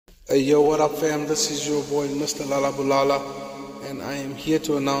Hey yo, what up fam? This is your boy Mr. Lalabulala, and I am here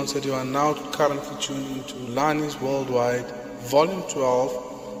to announce that you are now currently tuned into Larnies Worldwide Volume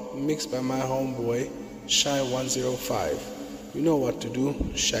 12, mixed by my homeboy Shy 105. You know what to do,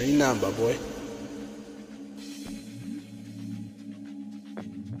 Shy number boy.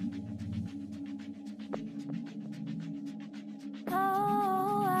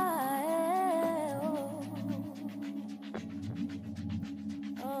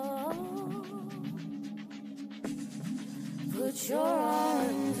 Put your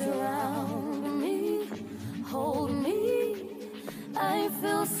arms around me, hold me. I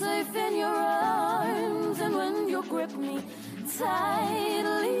feel safe in your arms, and when you grip me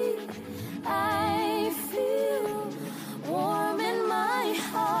tightly, I feel warm in my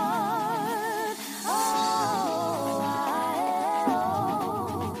heart.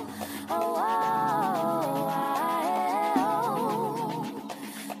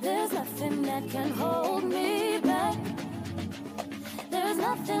 There's nothing that can hold me back. There's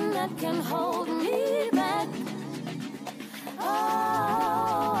nothing that can hold me back.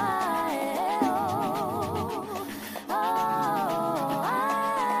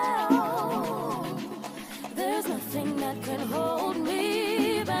 There's nothing that can hold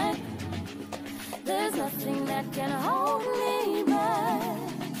me back. There's nothing that can hold me back.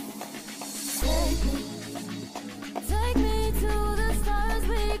 Take me to the stars,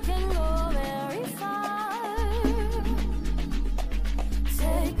 we can go very far.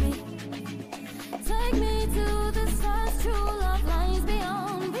 Take me to the stars, true love lies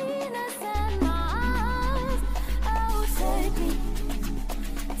beyond Venus and Mars. Oh, take me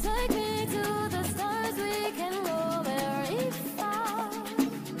to the stars, we can go very far.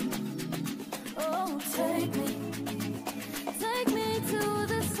 Oh, take me to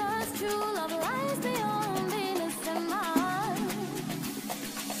the stars, true love lies beyond Venus and Mars.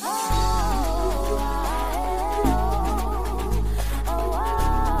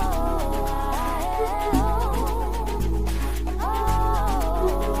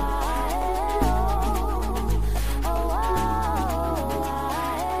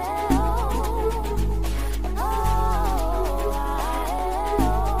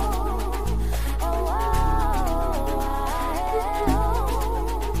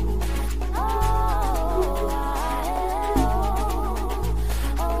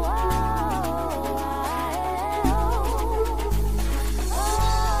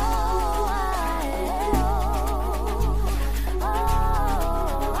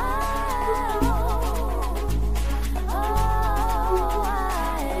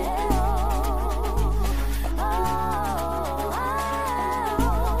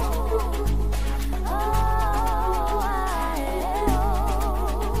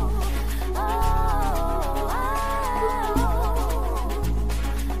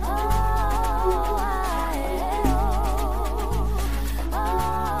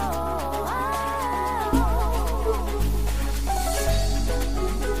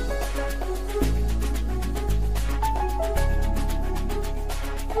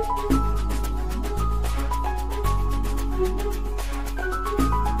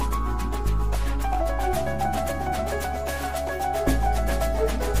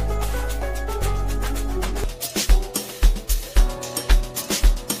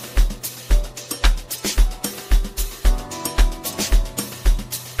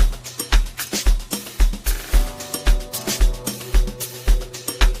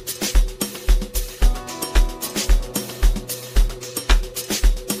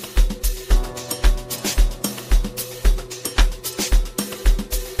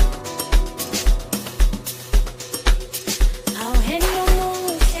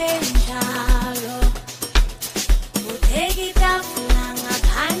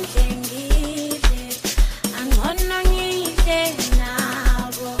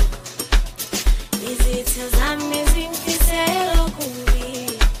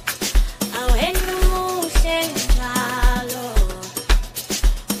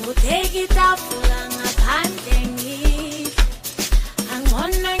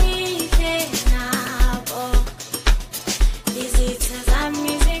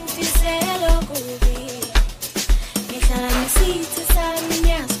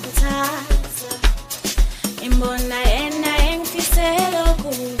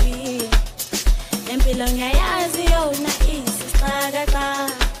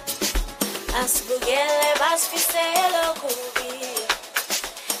 Asibukele basifisela kubi.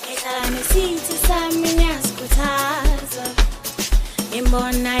 Ngihlala nesithi sami ngiyasikhuthaza.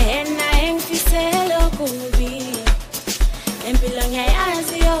 Ngimbona yena engifisela kubi. Impilo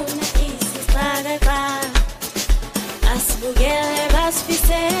ngiyayazi yona isisibhakabhaka. Asibukele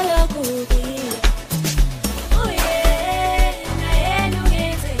basifisela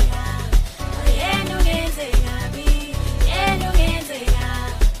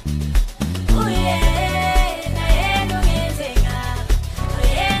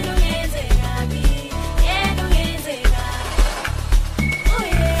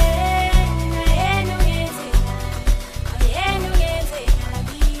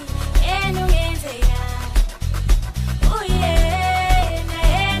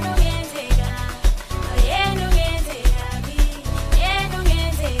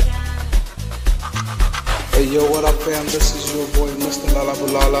fam, this is your boy Mr. Lala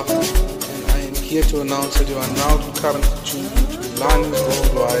Bulala, and I am here to announce that you are now currently tuned into Larnies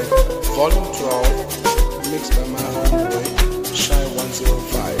Worldwide, Volume 12, mixed by my homeboy, Shy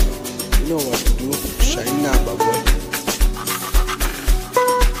 105. You know what to do, Shy number boy.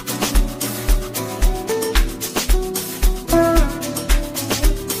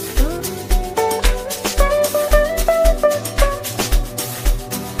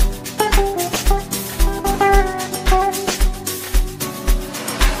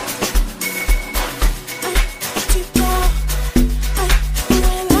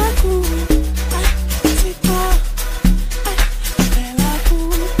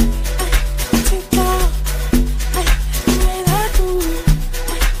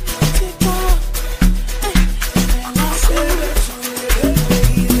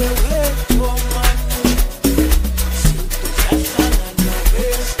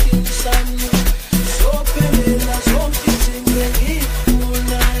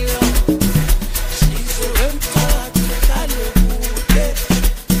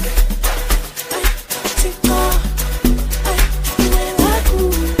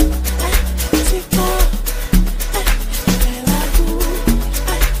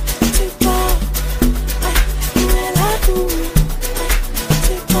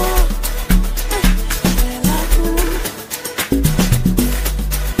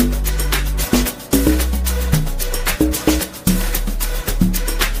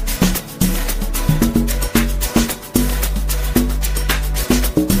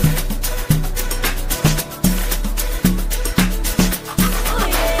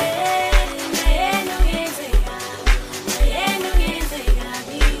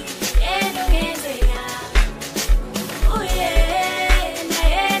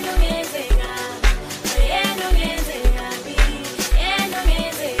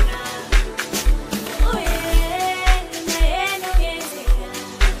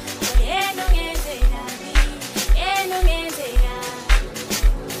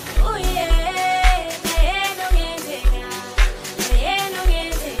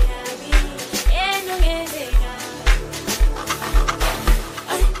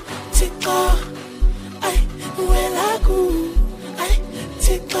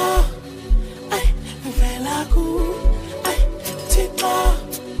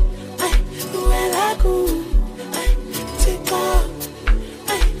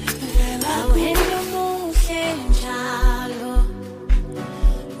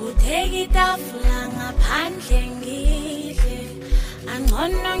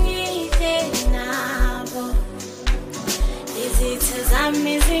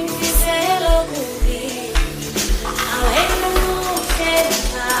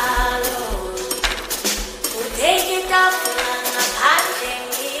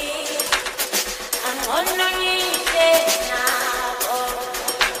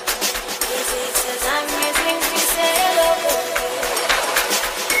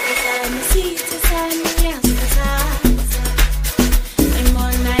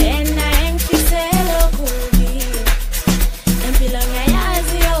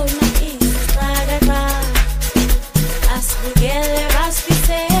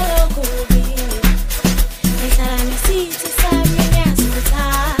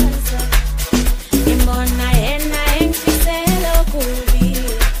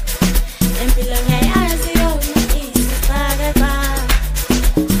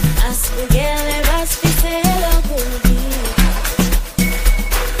 Together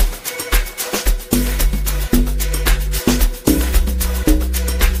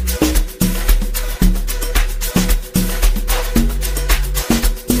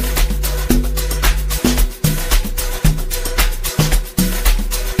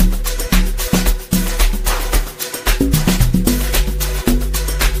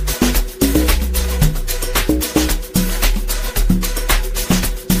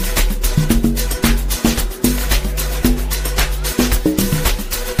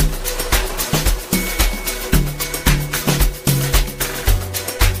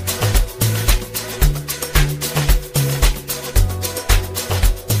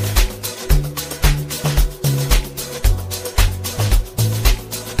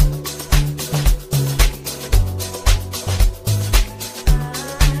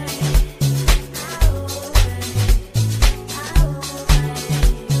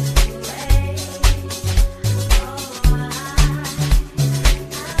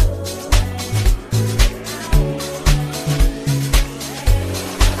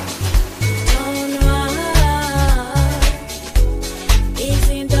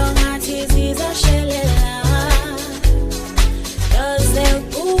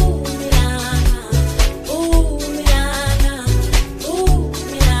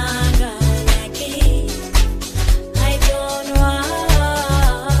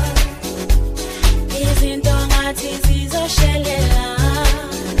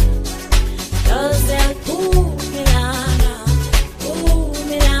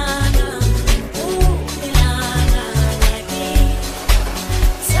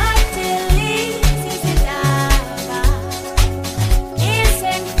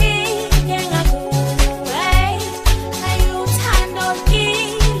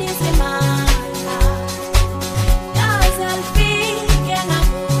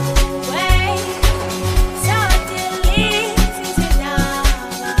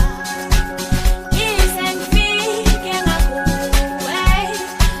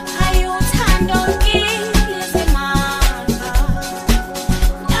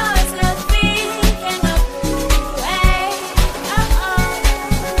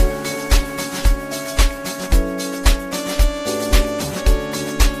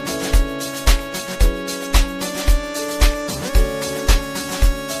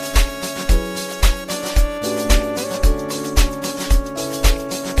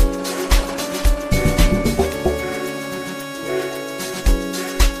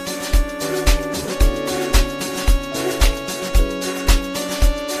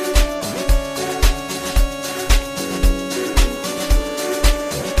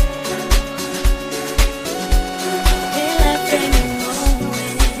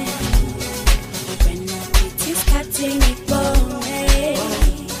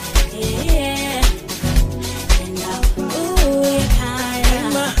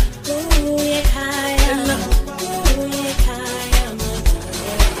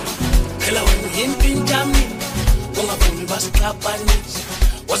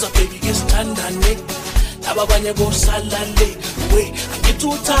waza baby ngesithandane nababanye bosalale we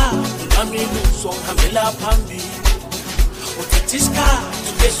angithutha ngami luso ngihambela phambili uthatha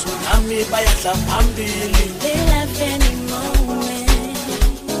isikhathi bese nami bayadla phambili They love any moment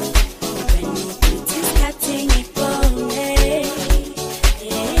when you put this cutting it bone. Yeah.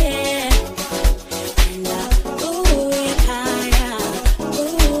 And ooh yeah kaya,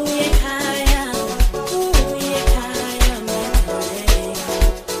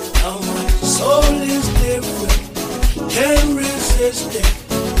 now my soul is different, can't resist it,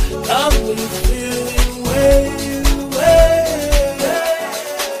 got me feeling way.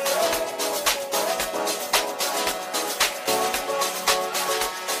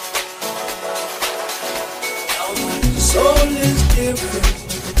 Soul is different,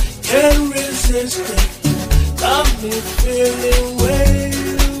 can't resist it, got me feeling way.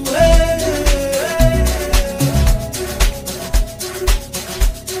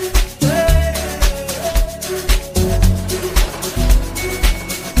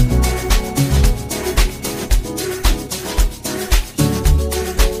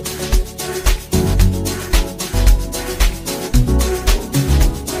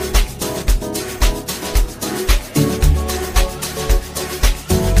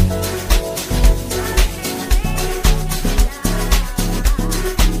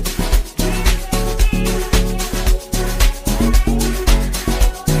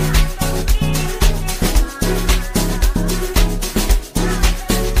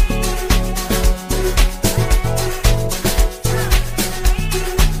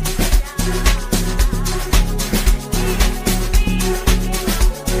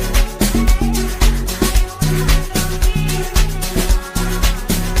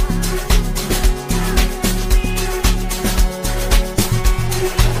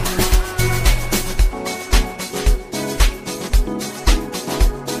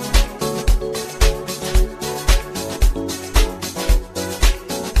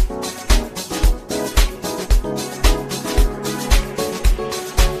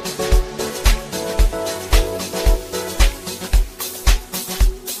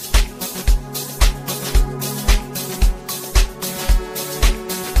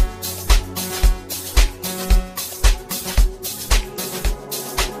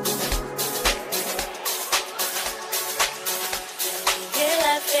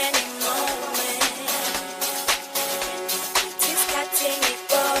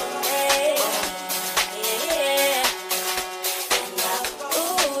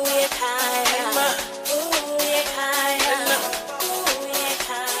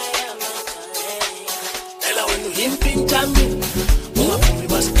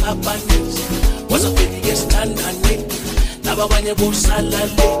 Nababanye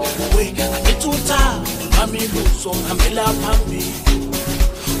bosalale we angithutha ngami luso ngihambela phambili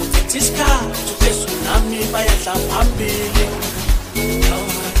uthatha isikhathi bese nami bayadla phambili.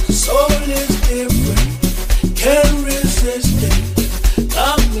 Soul is different, can't resist it,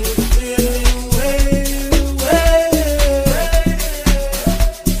 got me feeling way.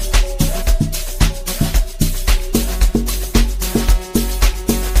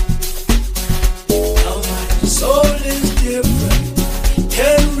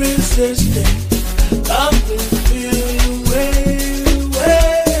 I've been feeling way.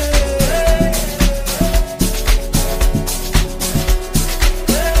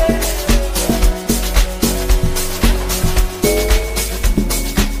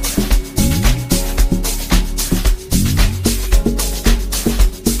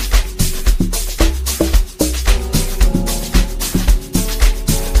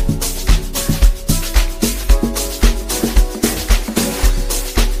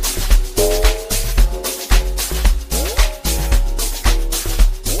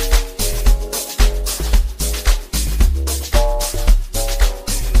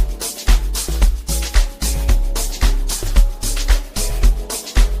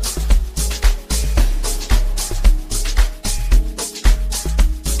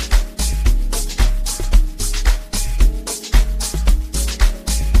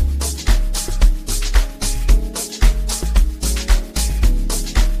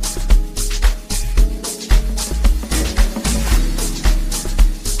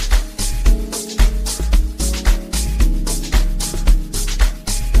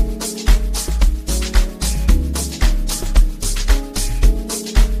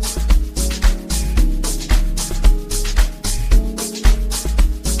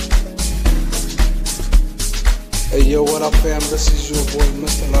 Hey yo, what up fam, this is your boy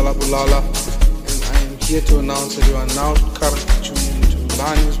Mr. Lala Bulala, and I am here to announce that you are now currently tuned into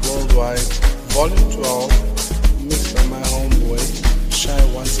Larnies Worldwide Volume 12, mixed by my homeboy Shy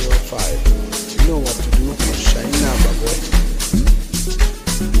 1.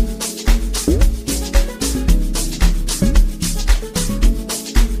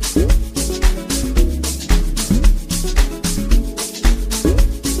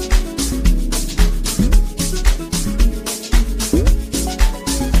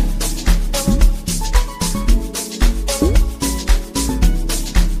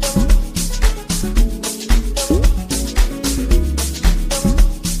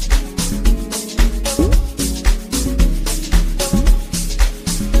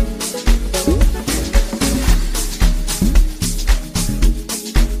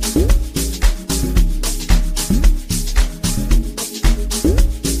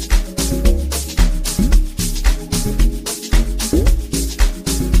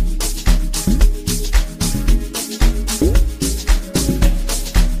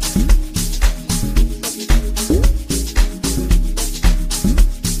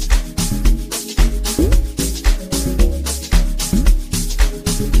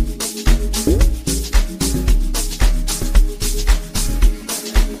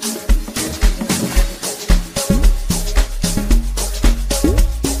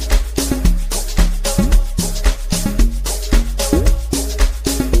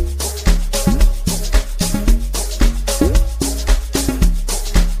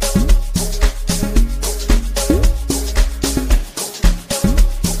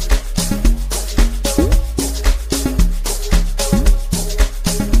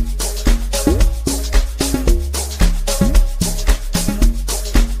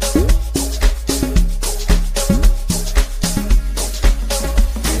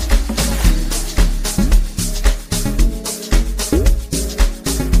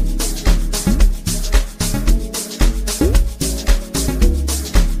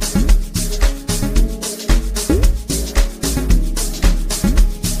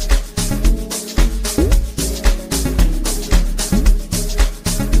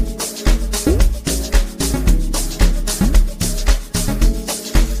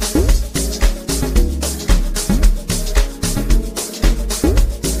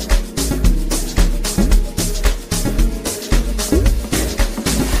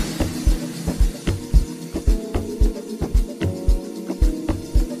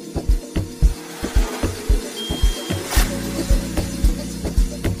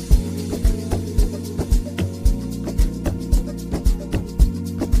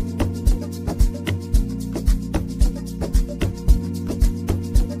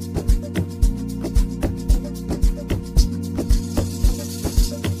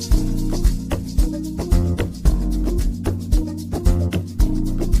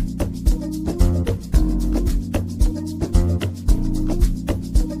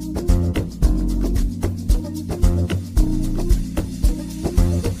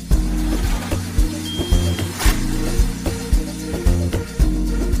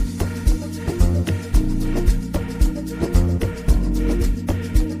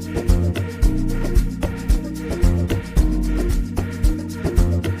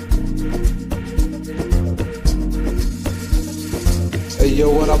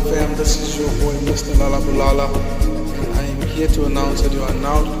 what up fam, this is your boy Mr. Lalabulala, and I am here to announce that you are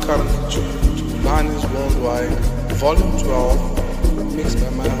now currently tuned to Larnies Worldwide, Volume 12, mixed by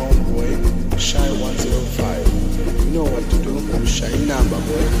my homeboy, Shy 105. You know what to do, Shy number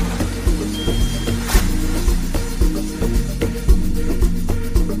boy.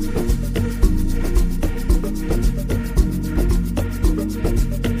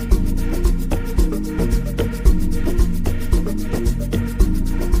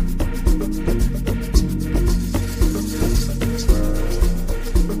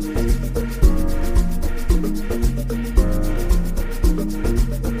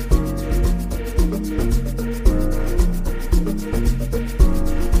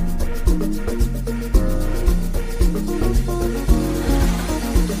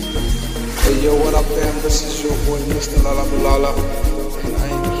 Yo, what up fam, this is your boy Mr. Lalabulala, and I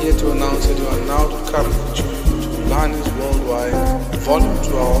am here to announce that you are now currently tuned to Larnies Worldwide, Volume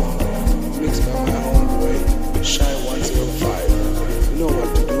 12, mixed by my homeboy, Shy 105. You know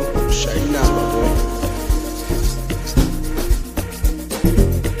what to do, Shy number boy.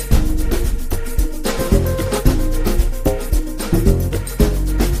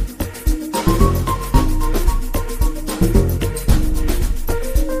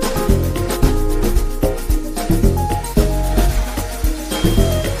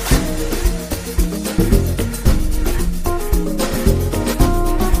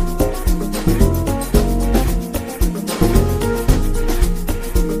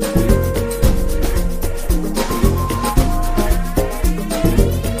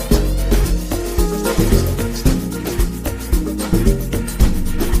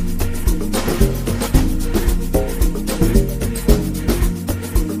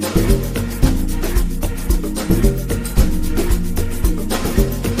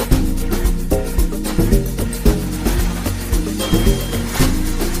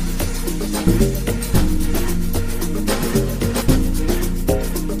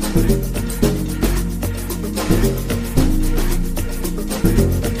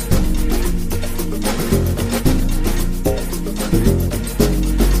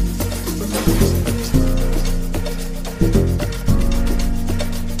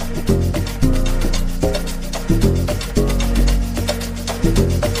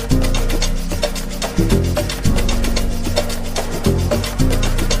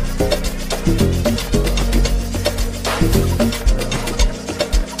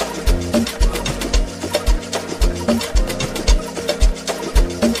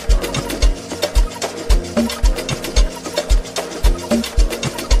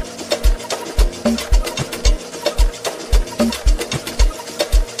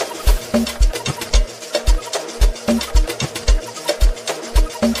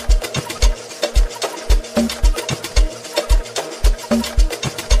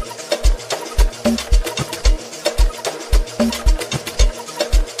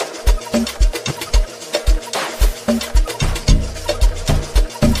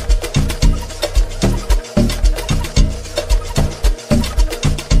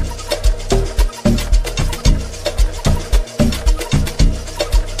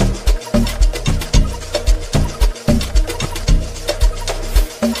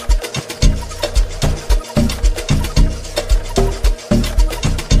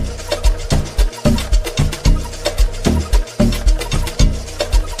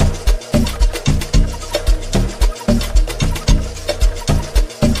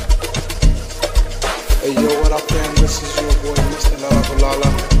 Hey yo, what up fam, this is your boy Mr. Lalabulala,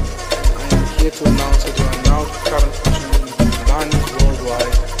 and I am here to announce that you are now currently tuned to Larnies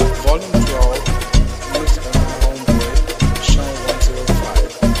Worldwide, Volume 12, mixed by my homeboy, Shy 105.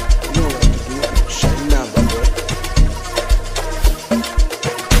 You know what to do, Shy number boy.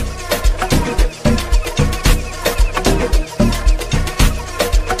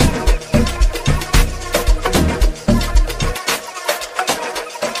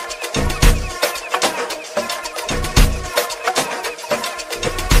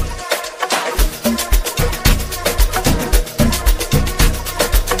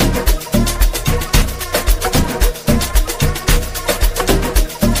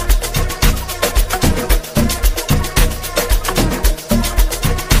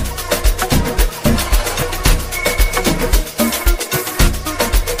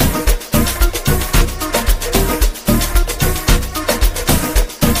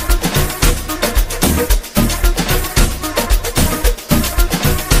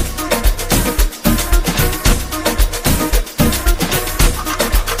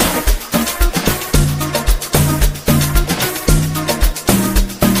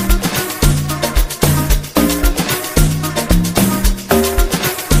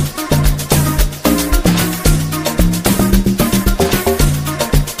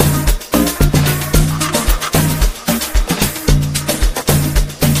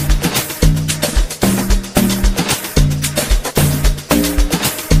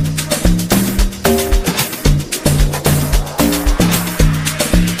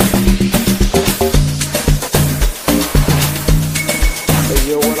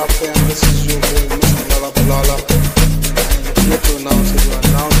 Yo, what up, fam? This is your boy, Mr. Lala Balala. I'm here to announce that you are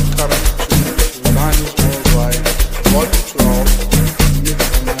now currently tuned to Larnies Worldwide, Volume 12,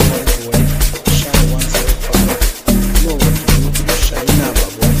 mixed by my way, Shine 105. You know what to do, shine now,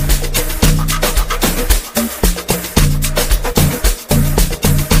 boy.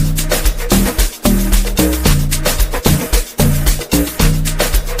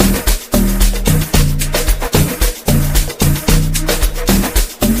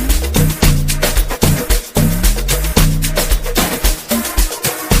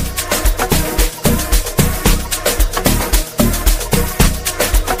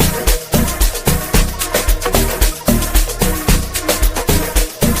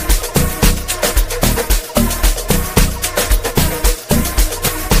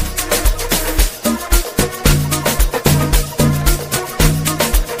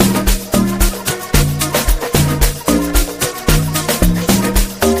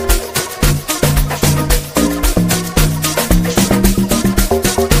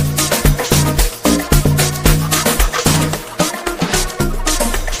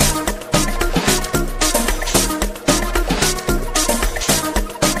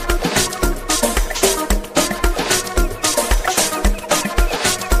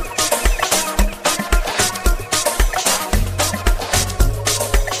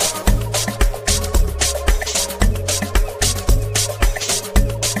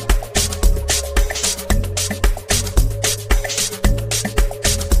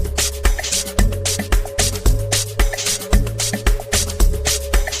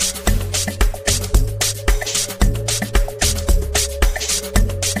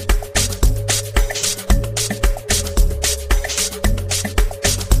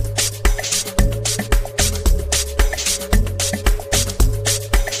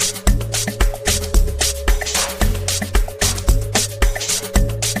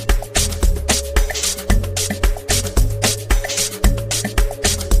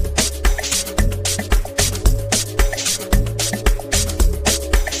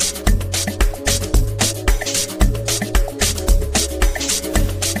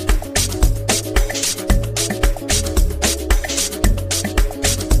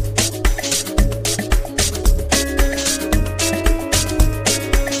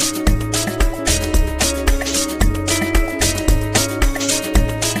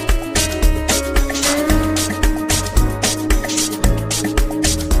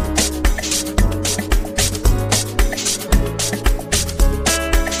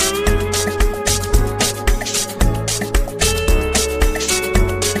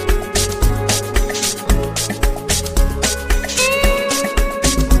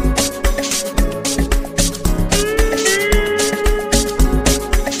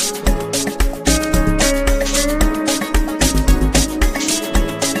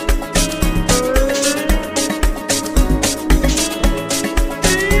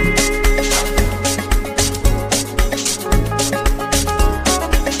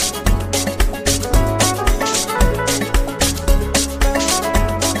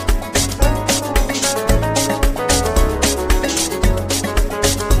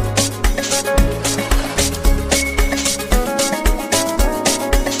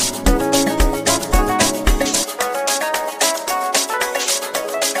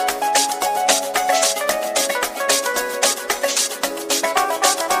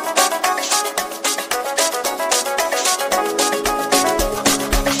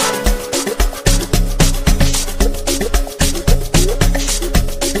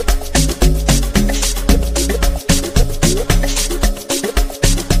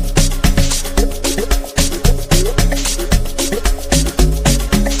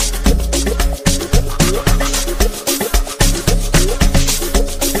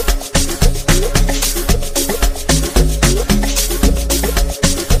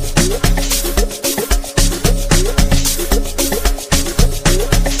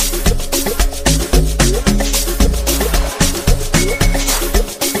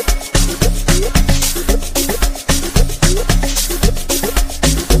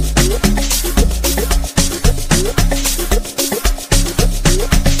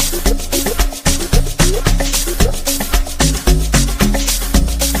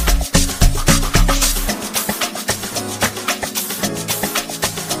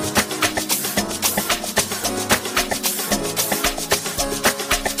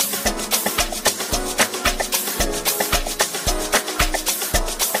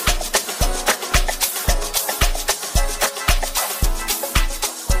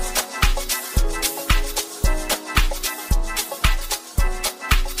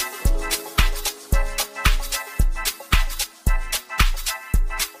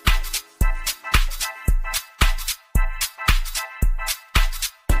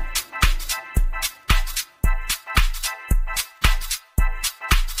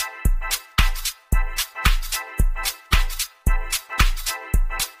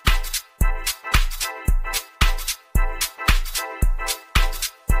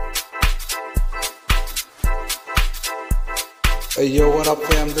 Hey yo, what up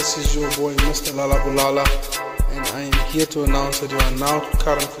fam, this is your boy Mr. Lalabulala, and I am here to announce that you are now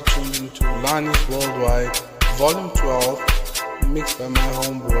currently tuned into Larnies Worldwide, Volume 12, mixed by my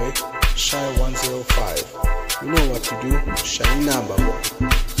homeboy, Shy 105. You know what to do, Shine number boy.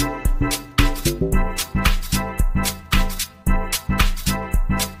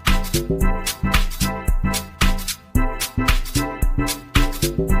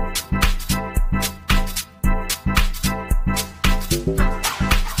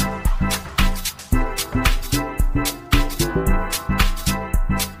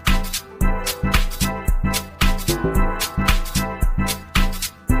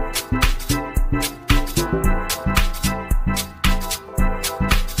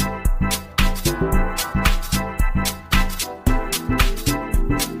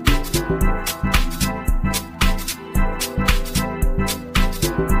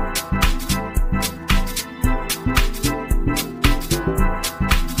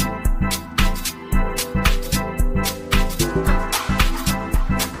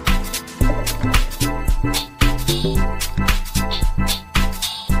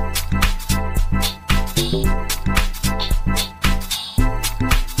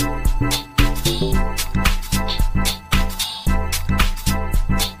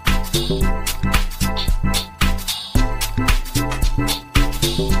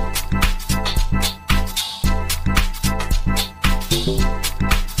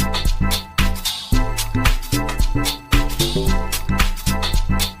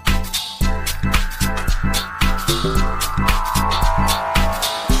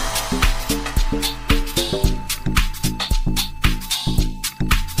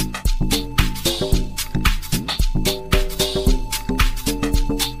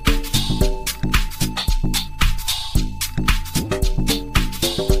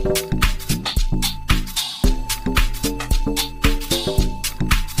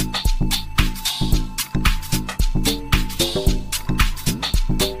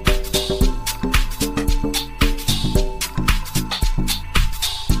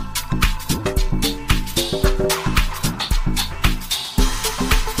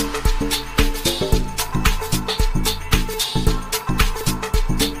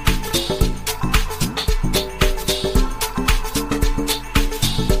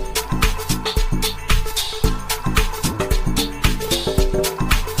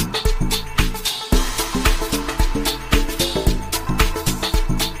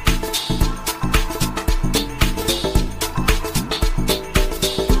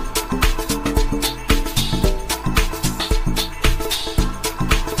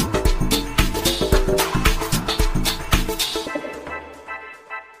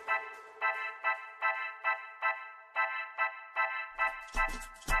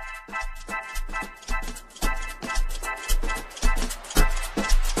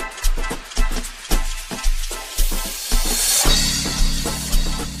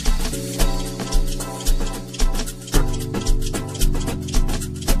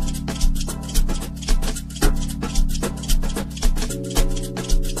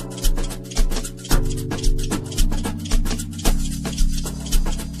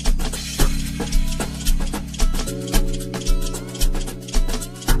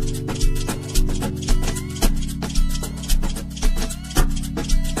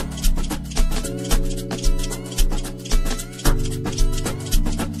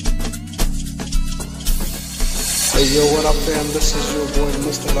 Hey yo, what up fam, this is your boy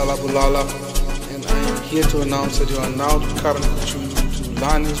Mr. Lalabulala, and I am here to announce that you are now currently tuned into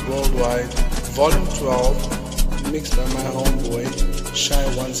Larnies Worldwide, Volume 12, mixed by my homeboy, Shy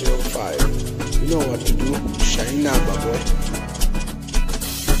 105. You know what to do, shine number boy.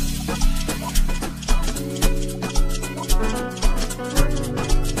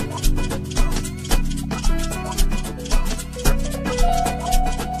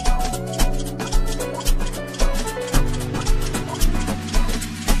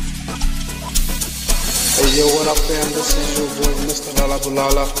 Hey yo, what up fam, this is your boy Mr.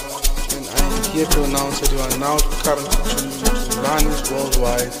 Lalabulala, and I am here to announce that you are now currently tuned into Larnies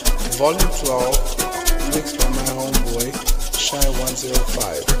Worldwide, Volume 12, mixed by my homeboy, Shy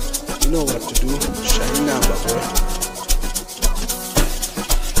 105. You know what to do, shine number boy.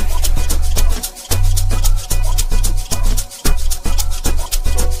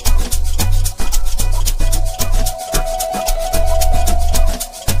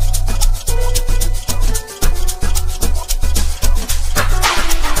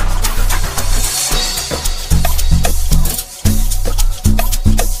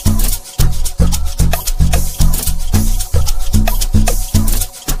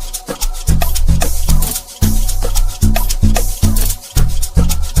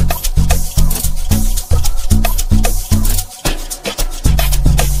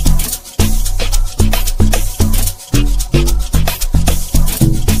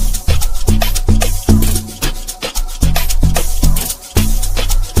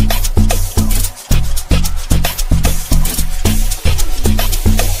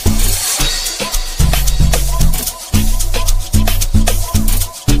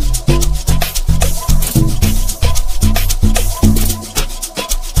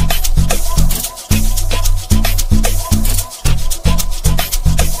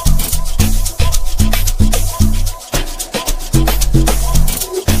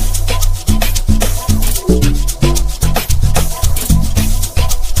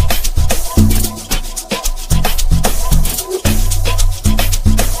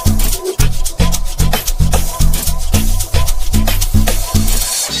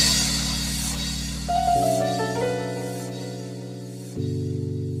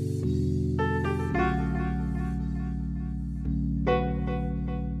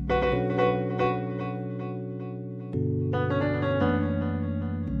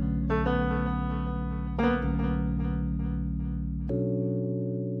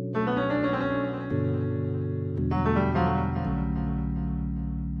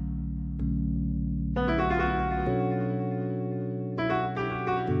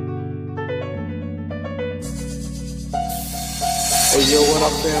 Yo, what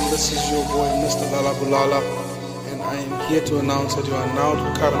up fam, this is your boy Mr. Lalabulala, and I am here to announce that you are now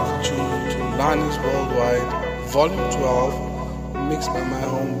currently tuned to Larnies Worldwide, Volume 12, mixed by my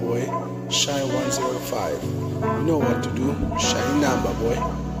homeboy, Shy 105. You know what to do, Shy number boy.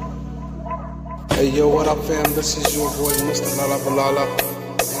 Hey yo, what up fam, this is your boy Mr. Lalabulala,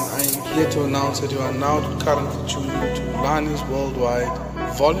 and I am here to announce that you are now currently tuned to Larnies Worldwide,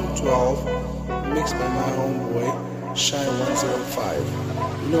 Volume 12, mixed by my homeboy, Shy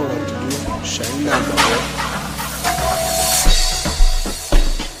 105. You know what to do, Shy number boy.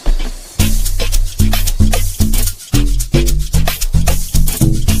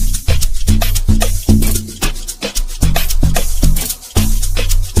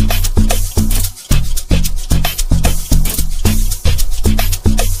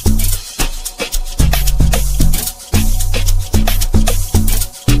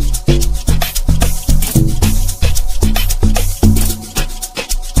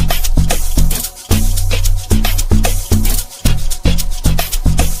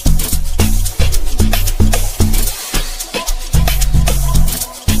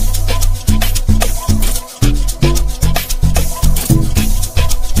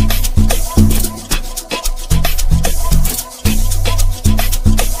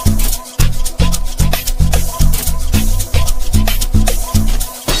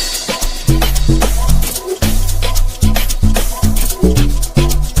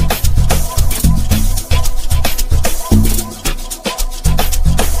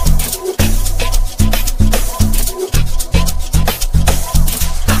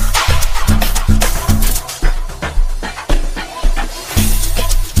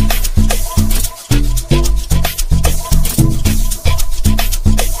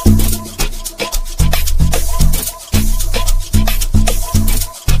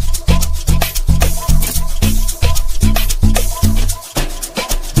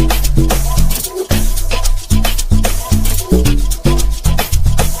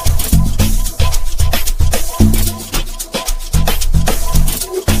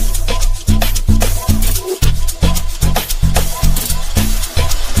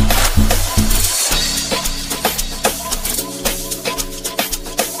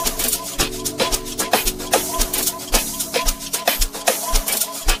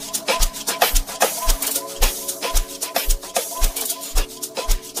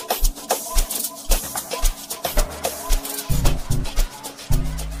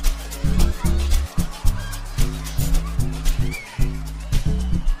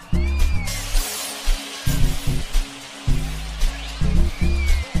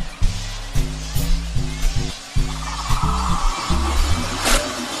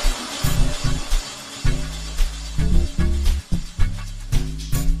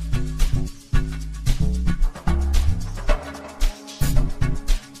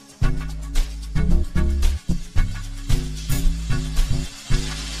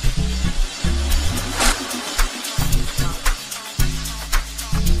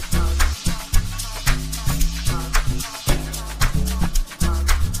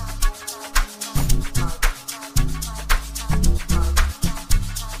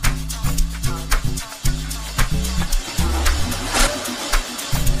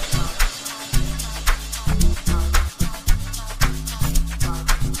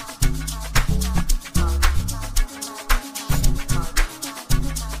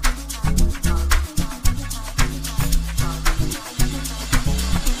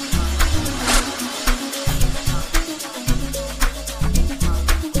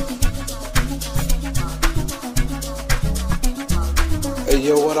 Hey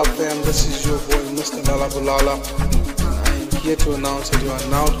yo, what up fam, this is your boy Mr. Lalabulala, and I am here to announce that you are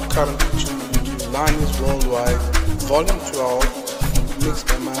now currently tuned to Larnies Worldwide, Volume 12, mixed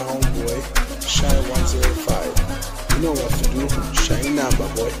by my homeboy, Shy 105. You know what to do, Shy number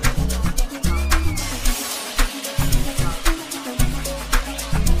boy.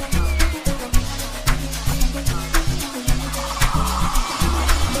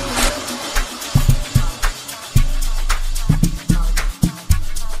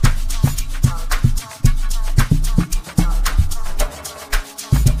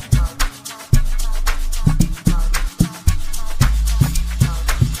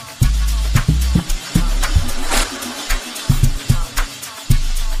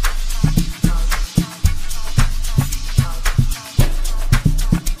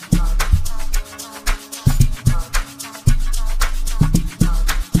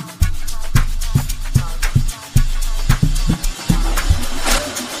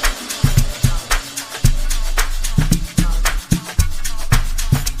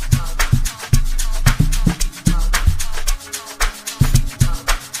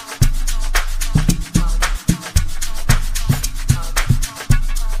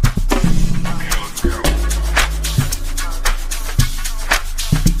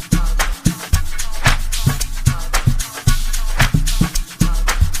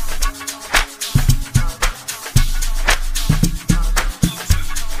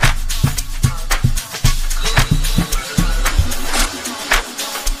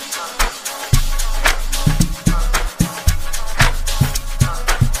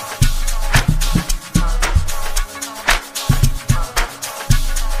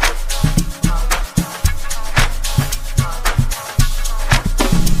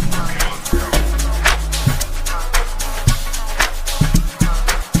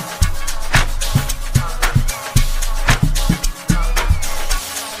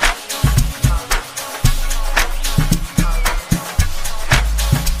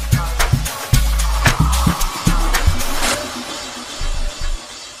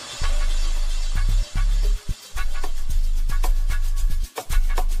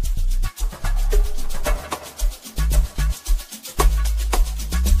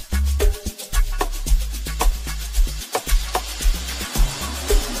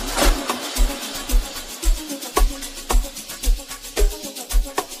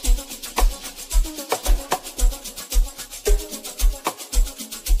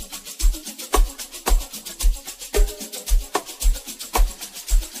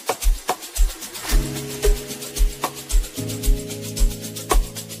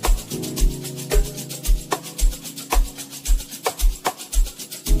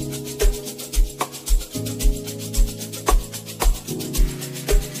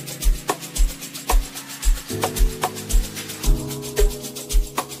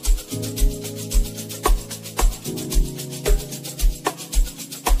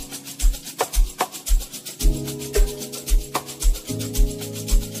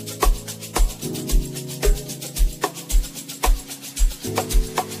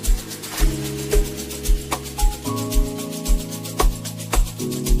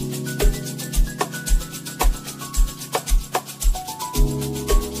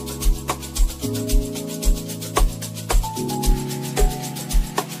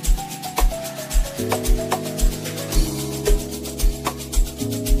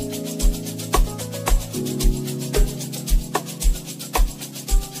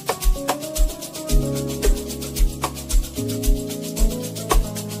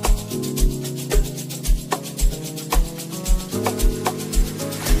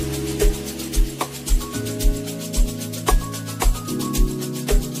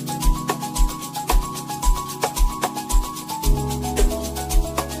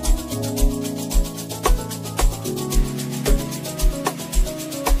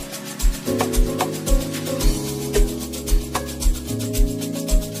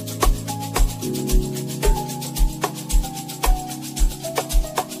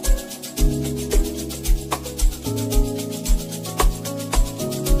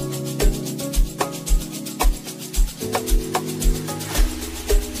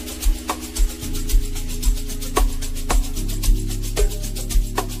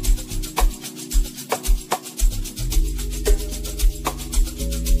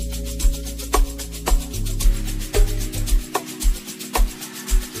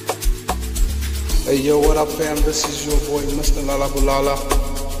 Hey yo, what up fam, this is your boy Mr. Lalabulala,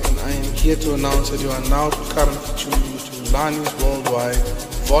 and I am here to announce that you are now currently tuned into Larnies Worldwide,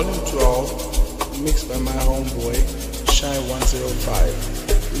 Volume 12, mixed by my homeboy, Shy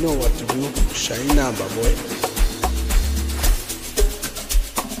 105. You know what to do, Shy number boy.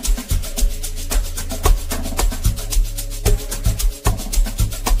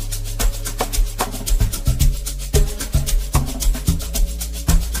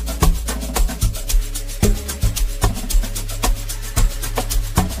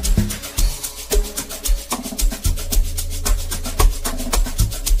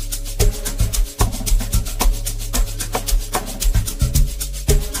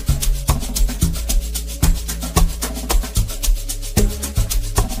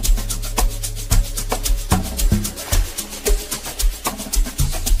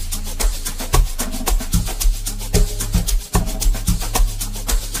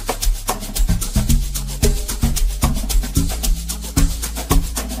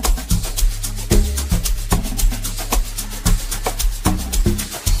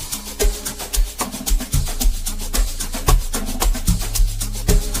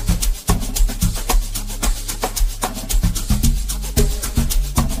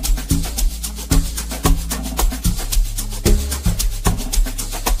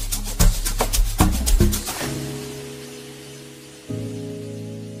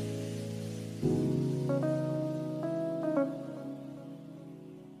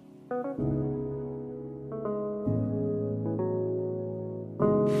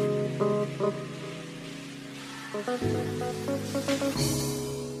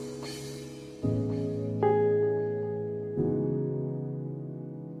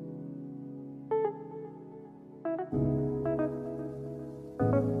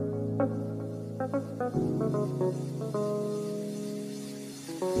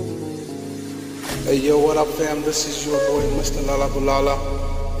 Hey yo, what up fam, this is your boy Mr. Lalabulala,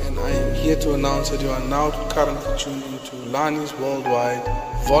 and I am here to announce that you are now currently tuned into Larnies Worldwide,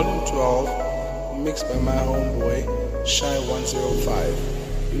 Volume 12, mixed by my homeboy, Shy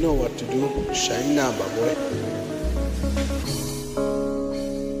 105. You know what to do, Shy number boy.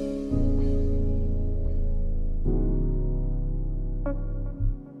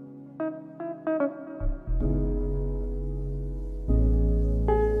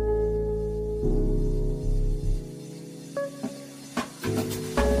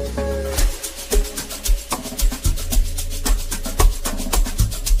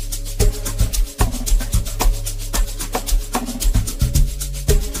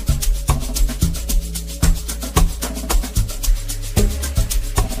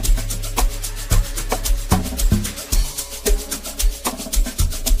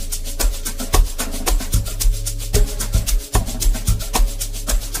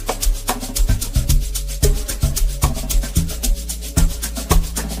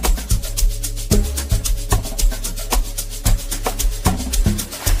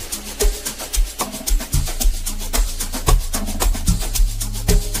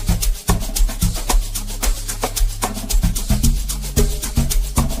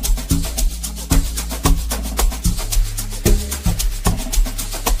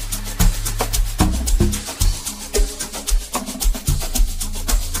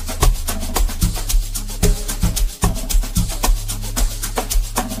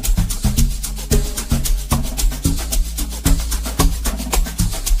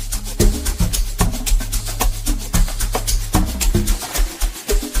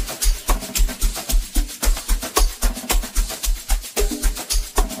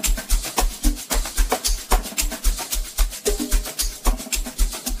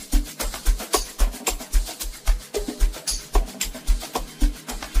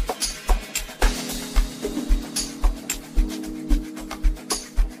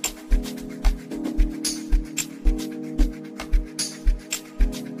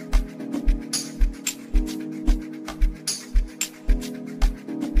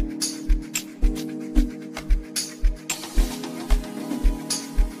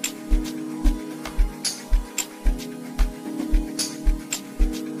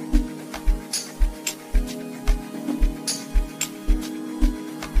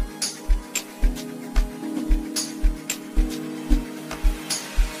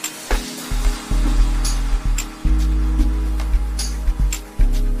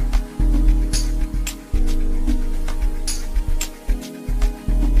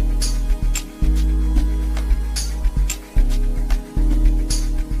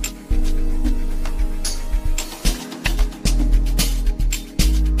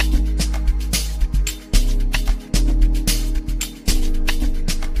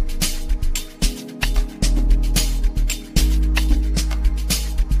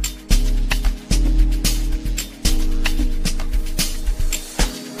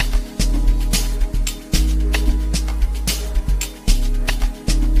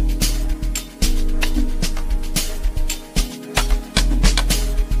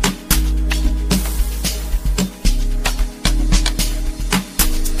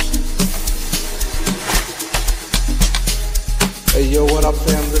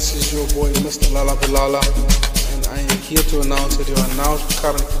 is your boy Mr. Lalabulala, and I am here to announce that you are now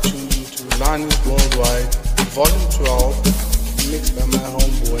currently tuned into Larnies Worldwide, Volume 12, mixed by my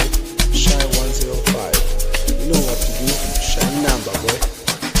homeboy, Shy 105. You know what to do, Shy number, boy.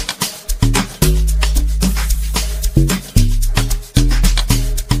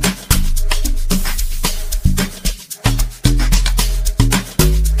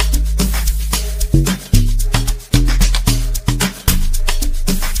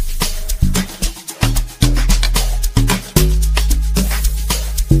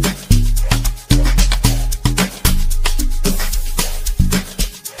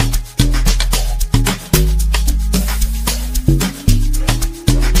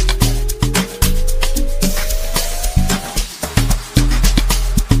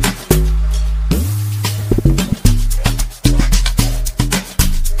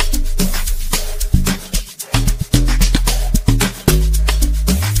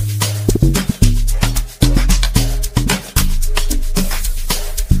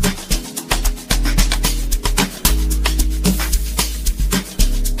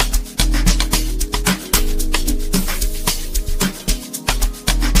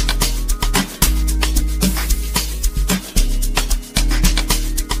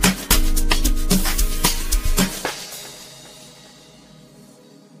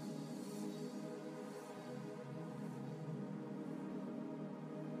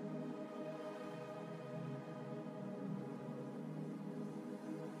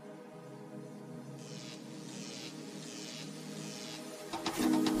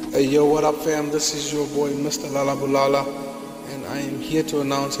 Hey yo, what up fam, this is your boy Mr. Lalabulala, and I am here to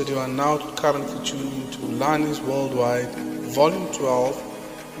announce that you are now currently tuned into Larnies Worldwide, Volume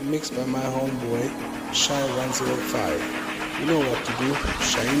 12, mixed by my homeboy, Shy 105. You know what to do,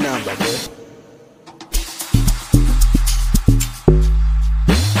 Shy number, boy.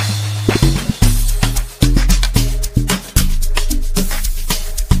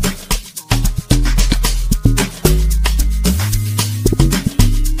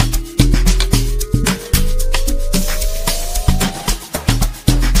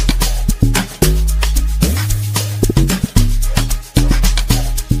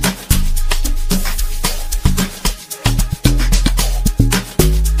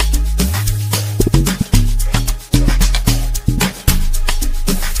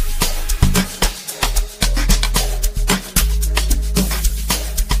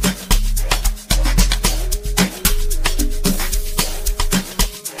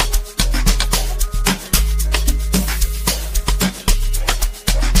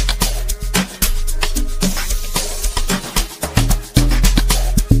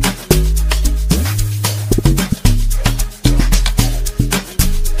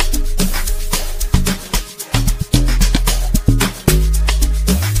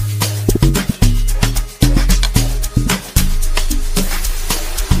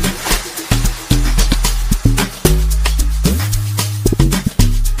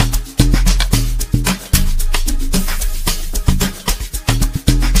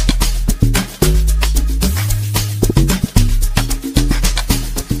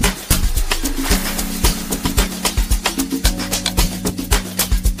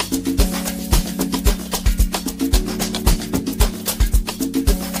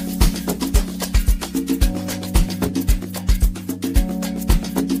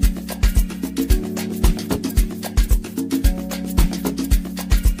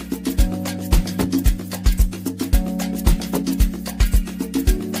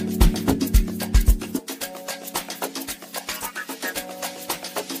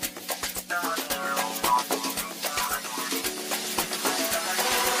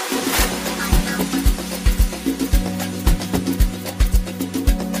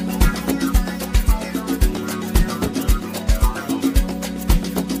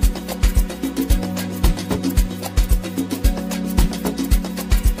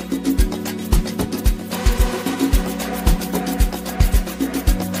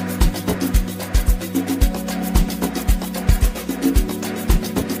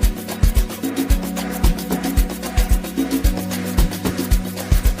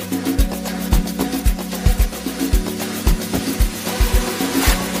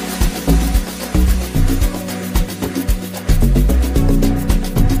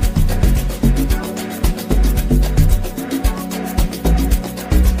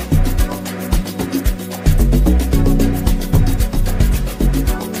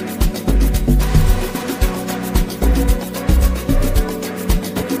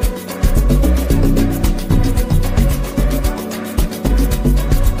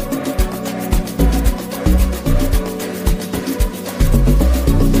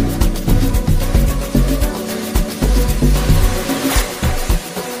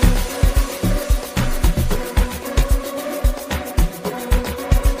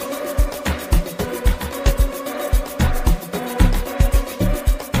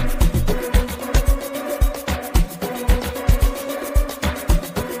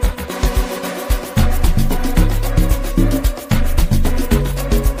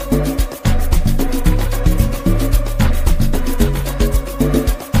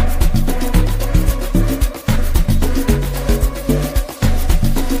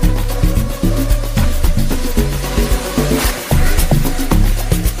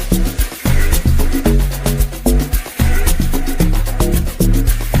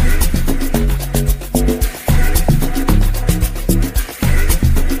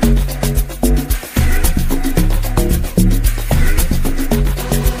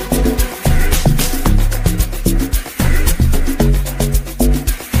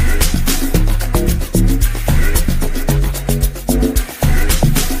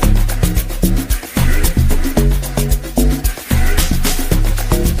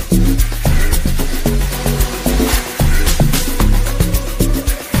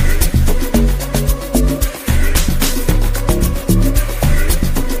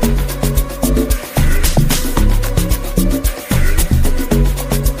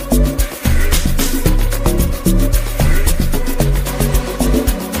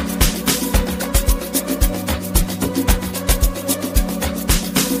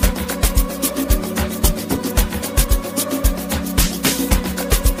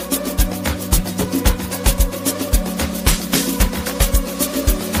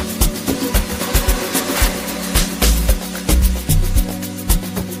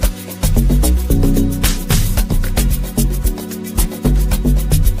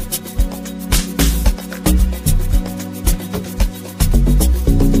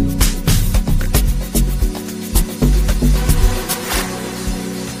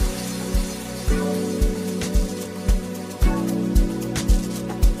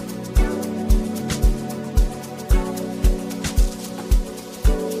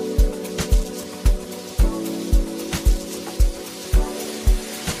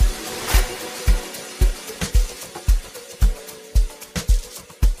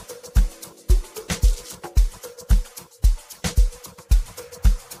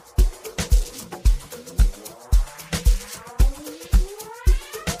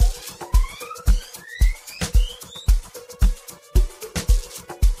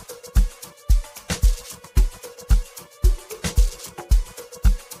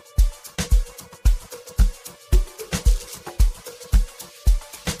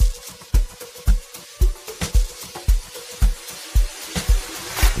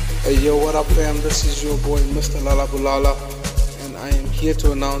 Hey yo, what up fam? This is your boy Mr. Lalabulala, and I am here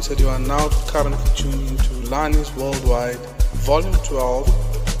to announce that you are now currently tuning into Larnies Worldwide, Volume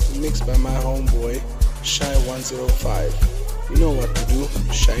 12, mixed by my homeboy, Shy 105. You know what to do,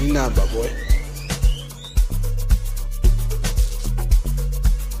 Shy number boy.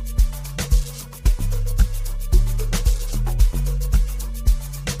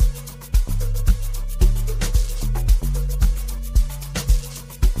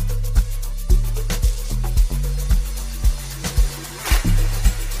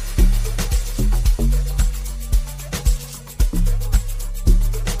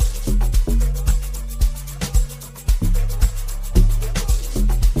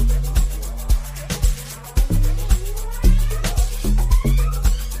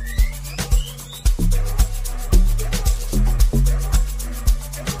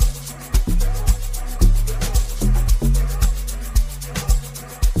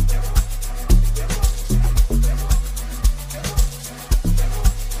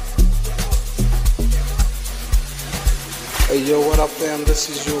 Hey yo, what up fam? This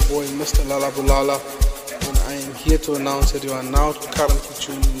is your boy Mr. Lalabulala, and I am here to announce that you are now currently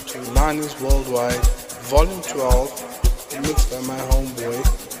tuning into Larnies Worldwide, Volume 12, mixed by my homeboy,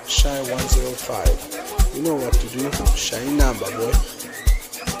 Shy 105. You know what to do, Shy number boy.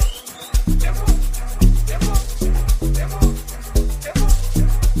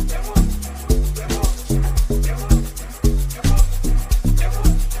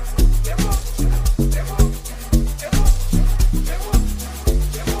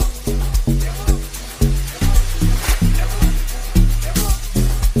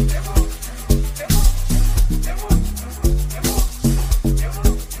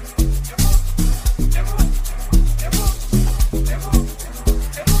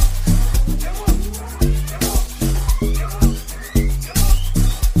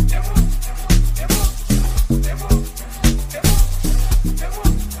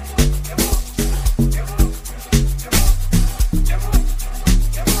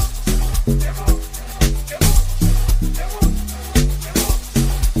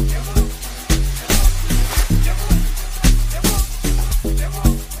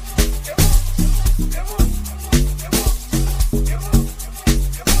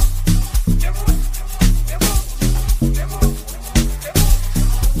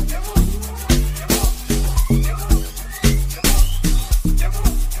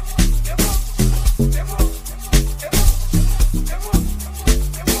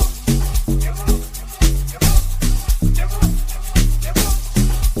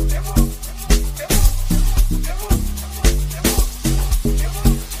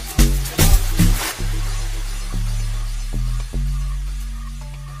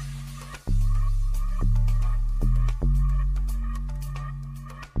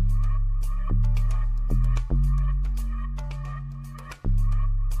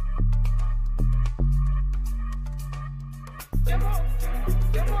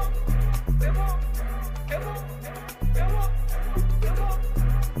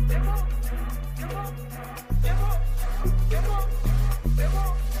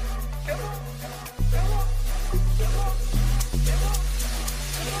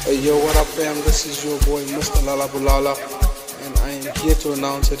 Hey yo, what up fam? This is your boy Mr. Lalabulala, and I am here to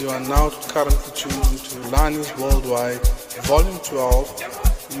announce that you are now currently tuned into Larnies Worldwide, Volume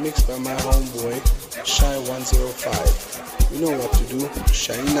 12, mixed by my homeboy, Shy 105. You know what to do,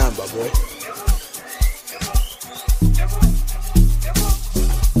 Shy number boy.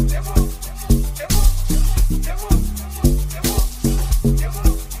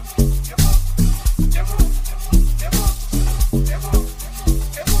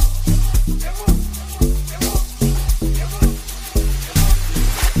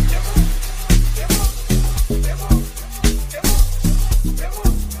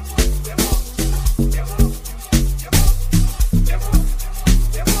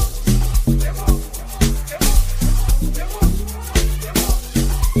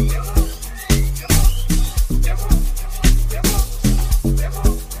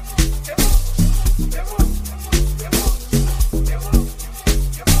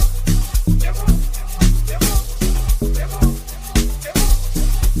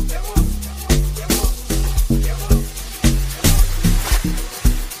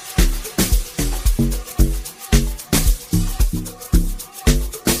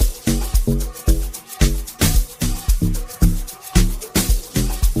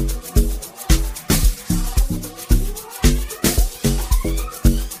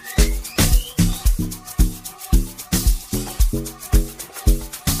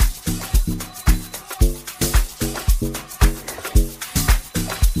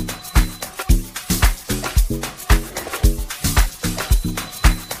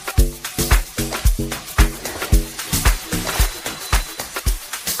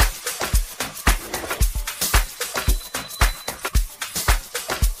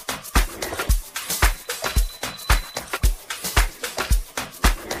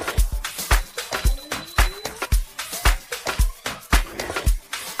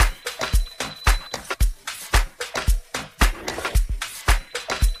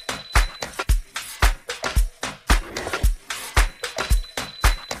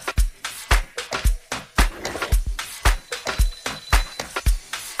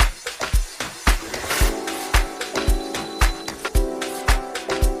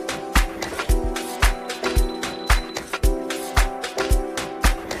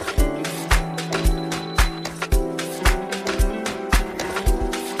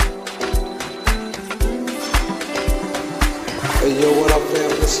 Hey yo, what up fam,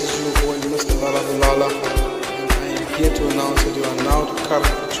 this is your boy Mr. Lala Bulala, and I am here to announce that you are now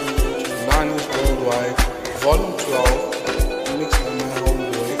currently tuned into Larnies Worldwide, Volume 12, mixed by my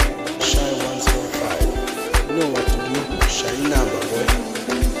homeboy, Shy 105. You know what to do, Shy number boy.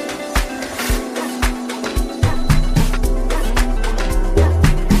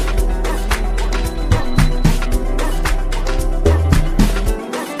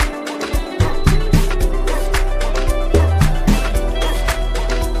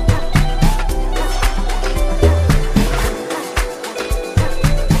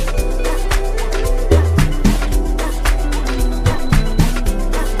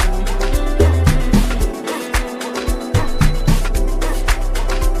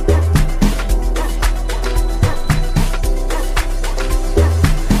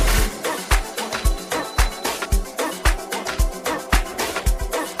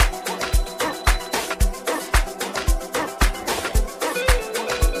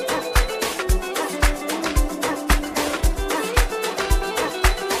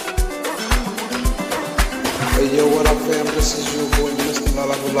 Hey yo, what up fam, this is your boy Mr.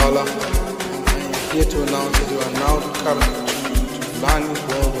 Lala Bulala, and I am here to announce that you are now currently tuned into Larnies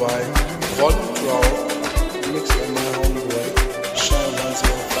Worldwide, Volume 12, mixed by my homeboy, Shy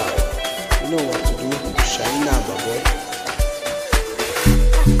 105. You know what to do, Shy number boy.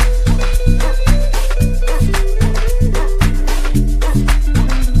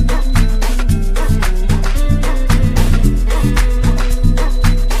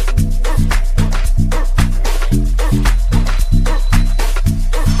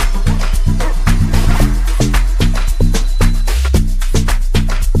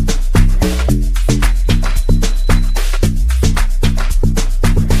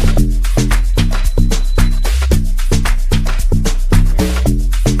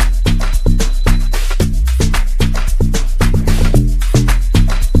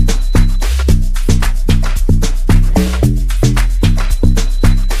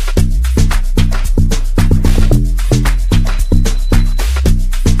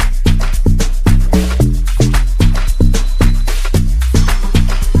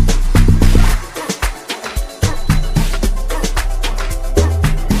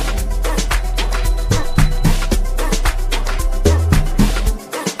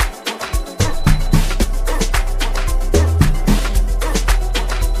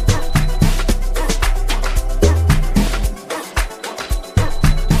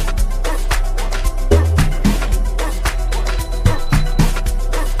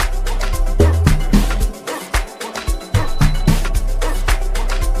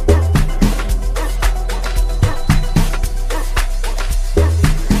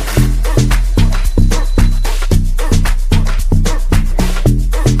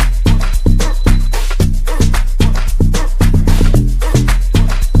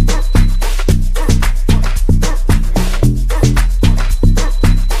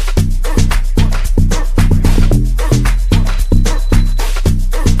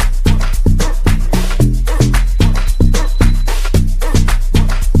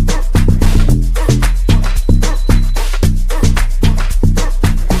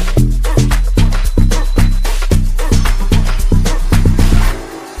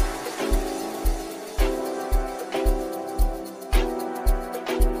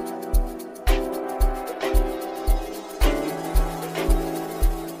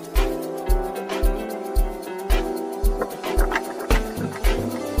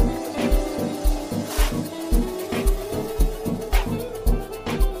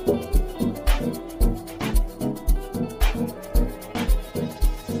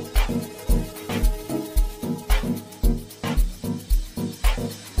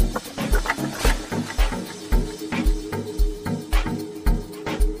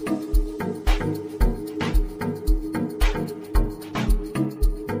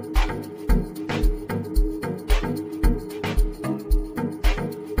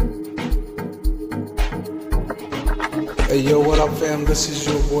 Hey yo, what up fam, this is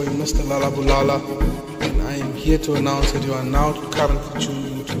your boy Mr. Lala Bulala, and I am here to announce that you are now currently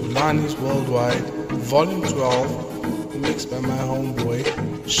tuned into Larnies Worldwide, Volume 12, mixed by my homeboy,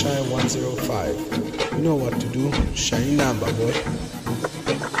 Shy 105. You know what to do, Shy number boy.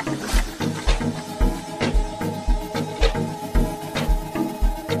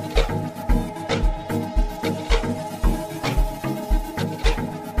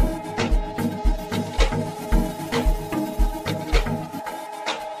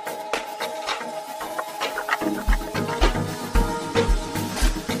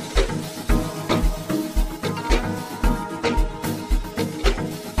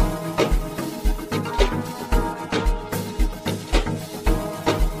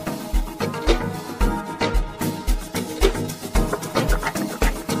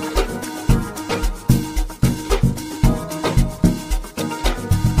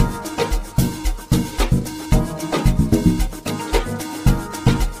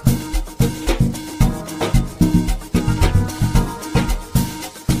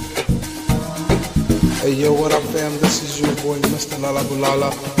 Yo, what up fam, this is your boy Mr.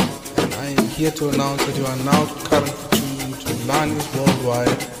 Lalabulala, and I am here to announce that you are now currently tuned into Larnies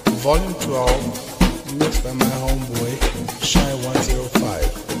Worldwide, Volume 12, mixed by my homeboy, Shy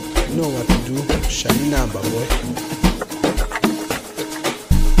 105. You know what to do, Shy number boy.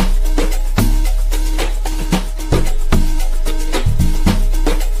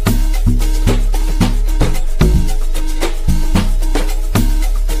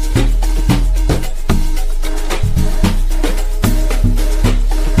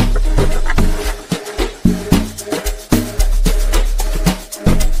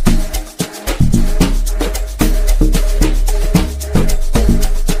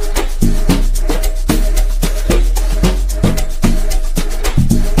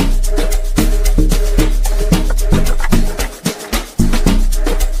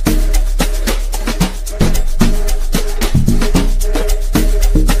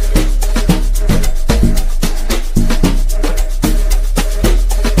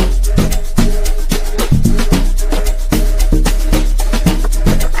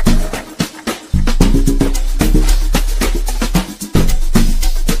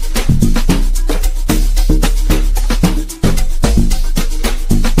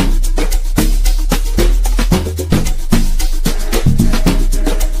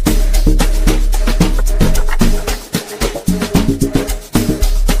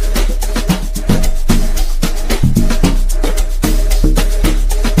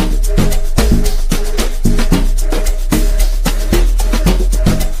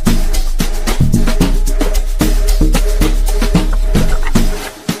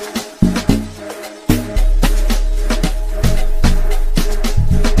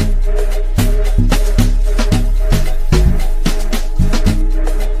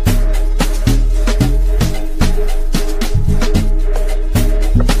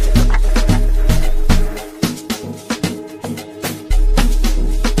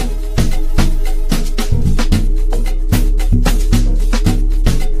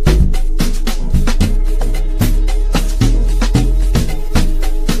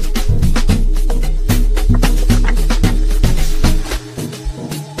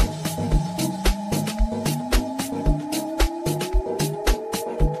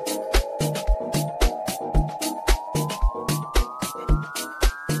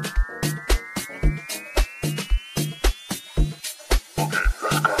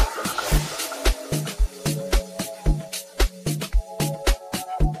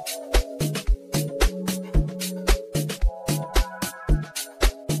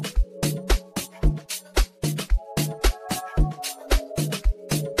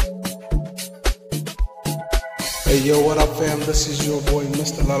 Hey yo, what up fam, this is your boy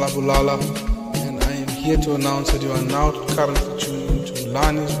Mr. Lalabulala, and I am here to announce that you are now currently tuned into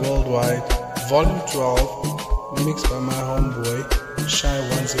Larnies Worldwide, Volume 12, mixed by my homeboy, Shy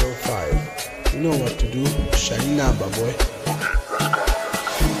 105. You know what to do, Shy number boy.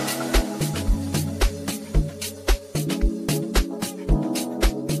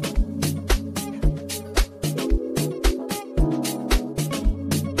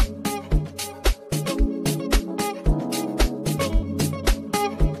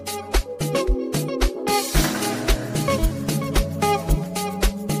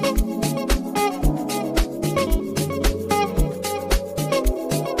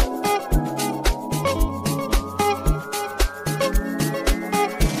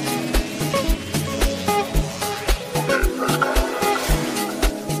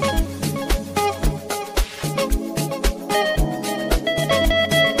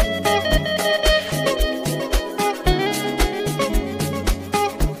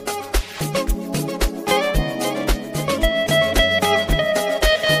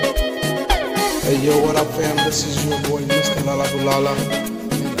 Hey yo, what up fam, this is your boy Mr. Lalabulala,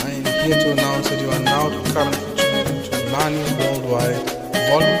 and I am here to announce that you are now currently tuned into Larnies Worldwide,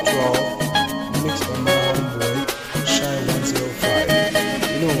 Volume 12, mixed by my homeboy, Shy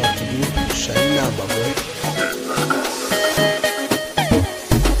 105. You know what to do, Shy number boy.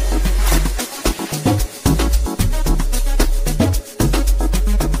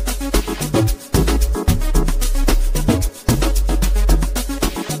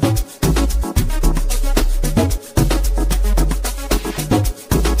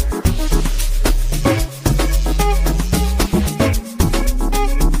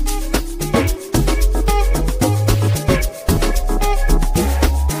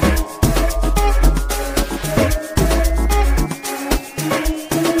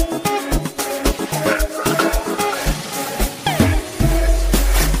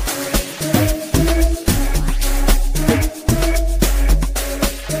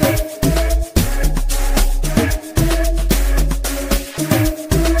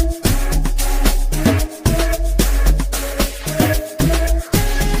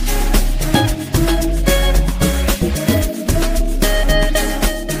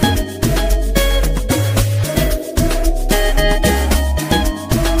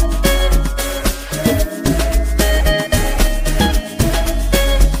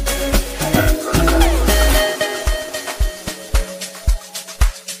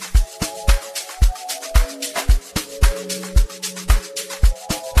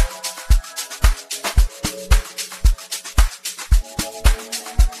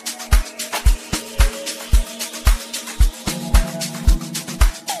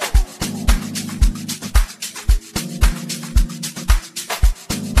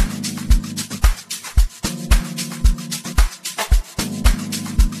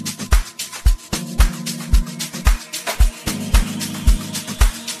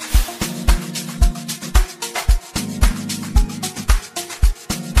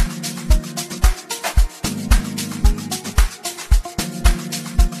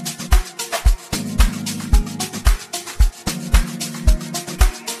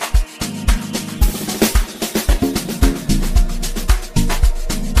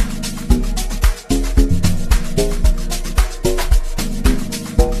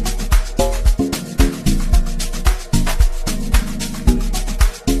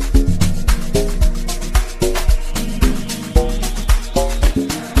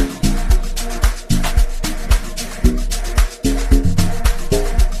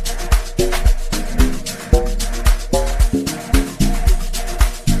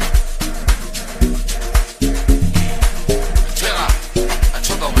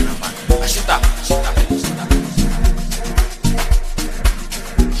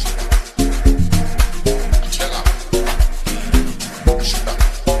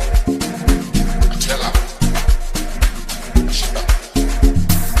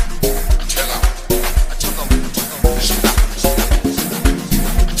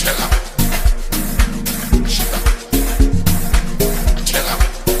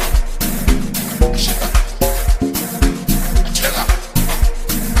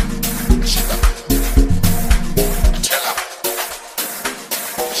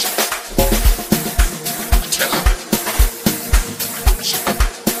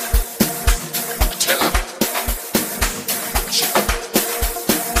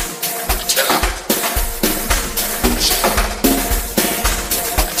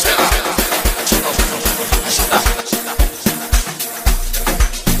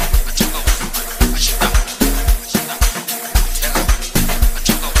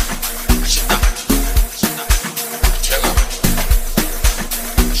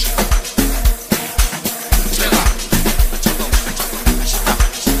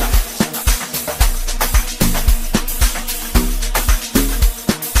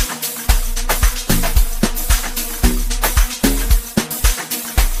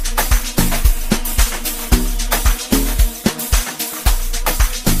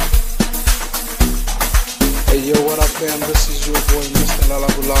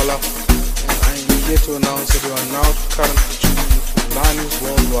 Bulala, and I am here to announce that you are now currently tuning into Larnies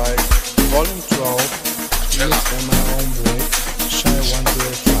Worldwide, Volume 12, mixed by my own boy, Shy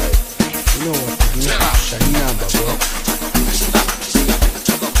 105. You know what to do, Shahina Babo.